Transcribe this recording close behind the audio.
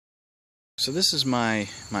So this is my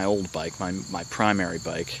old bike, my primary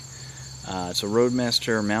bike. It's a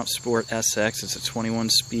Roadmaster Mt Sport SX. It's a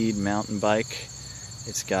 21-speed mountain bike.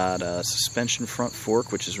 It's got a suspension front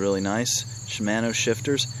fork, which is really nice. Shimano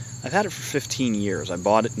shifters. I've had it for 15 years. I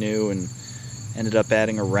bought it new and ended up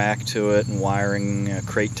adding a rack to it and wiring a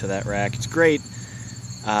crate to that rack. It's great,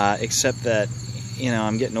 except that, you know,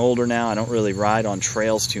 I'm getting older now. I don't really ride on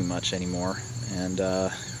trails too much anymore. And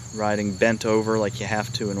riding bent over like you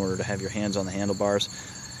have to in order to have your hands on the handlebars,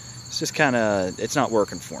 it's just kind of, it's not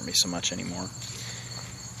working for me so much anymore.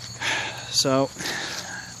 So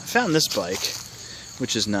I found this bike,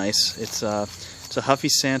 which is nice. It's a Huffy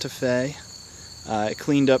Santa Fe. It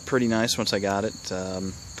cleaned up pretty nice once I got it.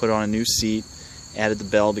 Put on a new seat, added the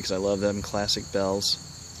bell because I love them classic bells.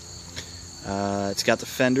 It's got the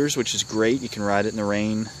fenders, which is great. You can ride it in the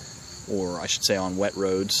rain, or I should say on wet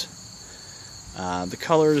roads. The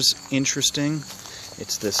color is interesting.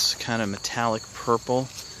 It's this kind of metallic purple.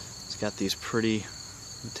 It's got these pretty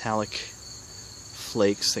metallic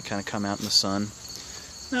flakes that kind of come out in the sun.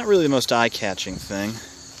 Not really the most eye-catching thing.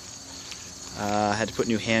 I had to put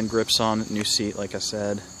new hand grips on it, new seat, like I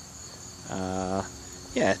said.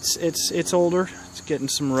 Yeah, it's older. It's getting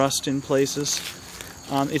some rust in places.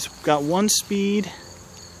 It's got 1 speed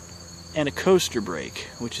and a coaster brake,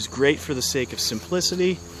 which is great for the sake of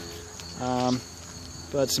simplicity.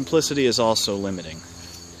 But simplicity is also limiting.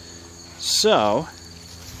 So,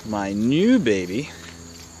 my new baby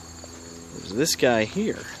is this guy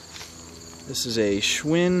here. This is a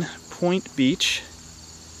Schwinn Point Beach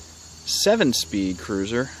 7-speed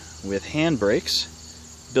cruiser with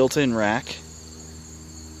handbrakes, built-in rack.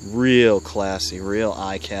 Real classy, real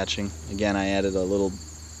eye-catching. Again, I added a little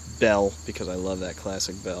bell because I love that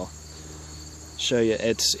classic bell. Show you,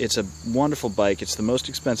 it's a wonderful bike. It's the most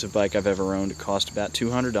expensive bike I've ever owned. It cost about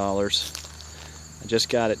 $200. I just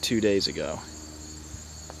got it 2 days ago.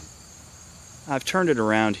 I've turned it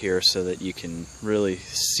around here so that you can really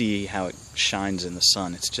see how it shines in the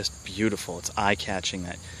sun. It's just beautiful. It's eye-catching,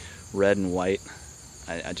 that red and white.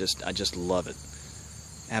 I just love it.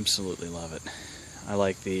 Absolutely love it. I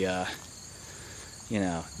like the you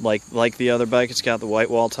know, like the other bike, it's got the white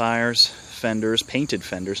wall tires, fenders, painted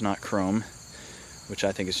fenders, not chrome, which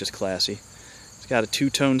I think is just classy. It's got a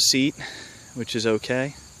 2-tone seat, which is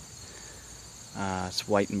okay. It's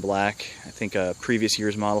white and black. I think a previous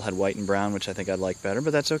year's model had white and brown, which I think I'd like better,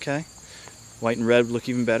 but that's okay. White and red would look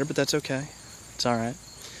even better, but that's okay. It's alright.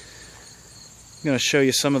 I'm going to show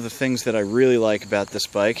you some of the things that I really like about this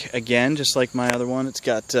bike. Again, just like my other one, it's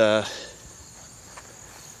got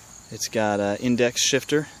index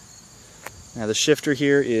shifter. Now the shifter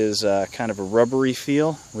here is kind of a rubbery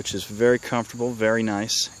feel, which is very comfortable, very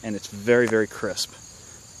nice, and it's very, very crisp.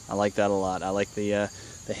 I like that a lot. I like the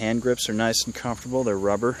hand grips are nice and comfortable. They're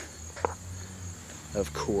rubber,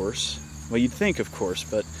 of course. Well, you'd think, of course,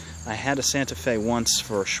 but I had a Santa Fe once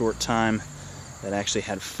for a short time that actually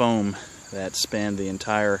had foam that spanned the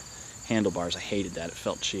entire handlebars. I hated that. It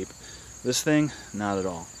felt cheap. This thing, not at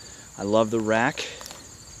all. I love the rack.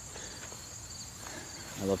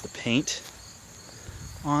 I love the paint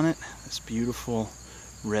on it. This beautiful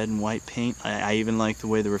red and white paint. I even like the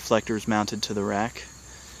way the reflector is mounted to the rack.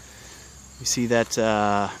 You see that,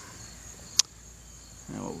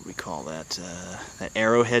 what would we call that? That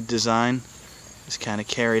arrowhead design is kind of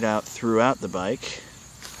carried out throughout the bike.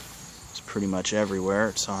 It's pretty much everywhere.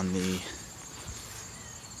 It's on the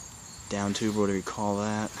down tube, what do we call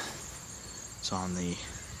that? It's on the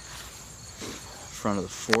front of the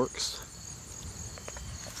forks.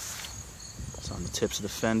 It's on the tips of the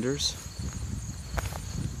fenders.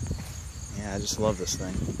 Yeah, I just love this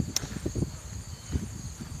thing.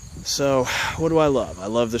 So, what do I love? I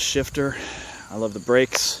love the shifter. I love the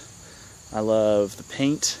brakes. I love the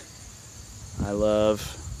paint. I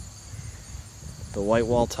love the white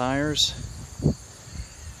wall tires.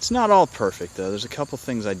 It's not all perfect though. There's a couple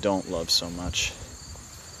things I don't love so much.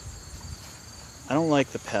 I don't like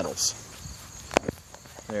the pedals.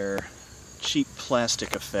 They're cheap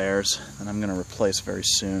plastic affairs that I'm going to replace very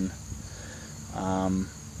soon.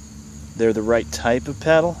 They're the right type of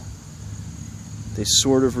pedal. They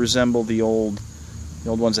sort of resemble the old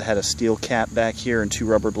ones that had a steel cap back here and 2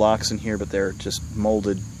 rubber blocks in here, but they're just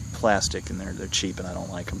molded plastic and they're cheap and I don't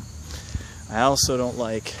like them. I also don't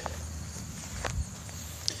like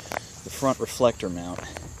the front reflector mount.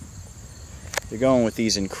 They're going with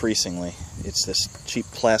these increasingly. It's this cheap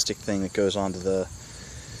plastic thing that goes onto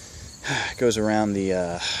goes around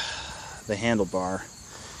the handlebar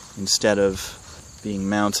instead of being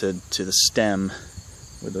mounted to the stem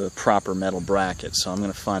with a proper metal bracket. So I'm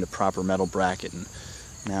going to find a proper metal bracket and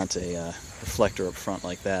mount a reflector up front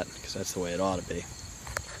like that, because that's the way it ought to be.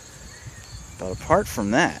 But apart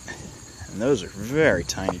from that, and those are very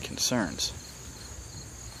tiny concerns,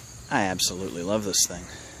 I absolutely love this thing.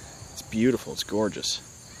 It's beautiful, it's gorgeous.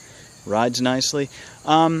 Rides nicely.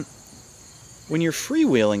 When you're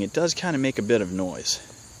freewheeling, it does kind of make a bit of noise.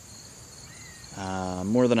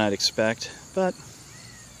 More than I'd expect, but,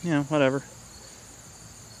 you know, whatever.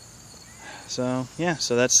 So, yeah,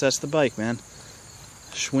 so that's the bike, man.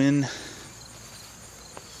 Schwinn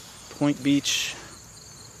Point Beach.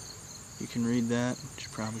 You can read that, but you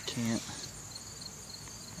probably can't.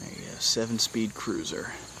 There you go, 7-speed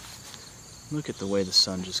cruiser. Look at the way the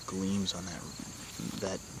sun just gleams on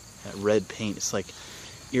that red paint. It's like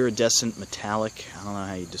iridescent metallic. I don't know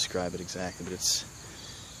how you describe it exactly, but it's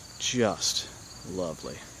just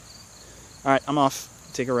lovely. Alright, I'm off.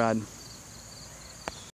 Take a ride.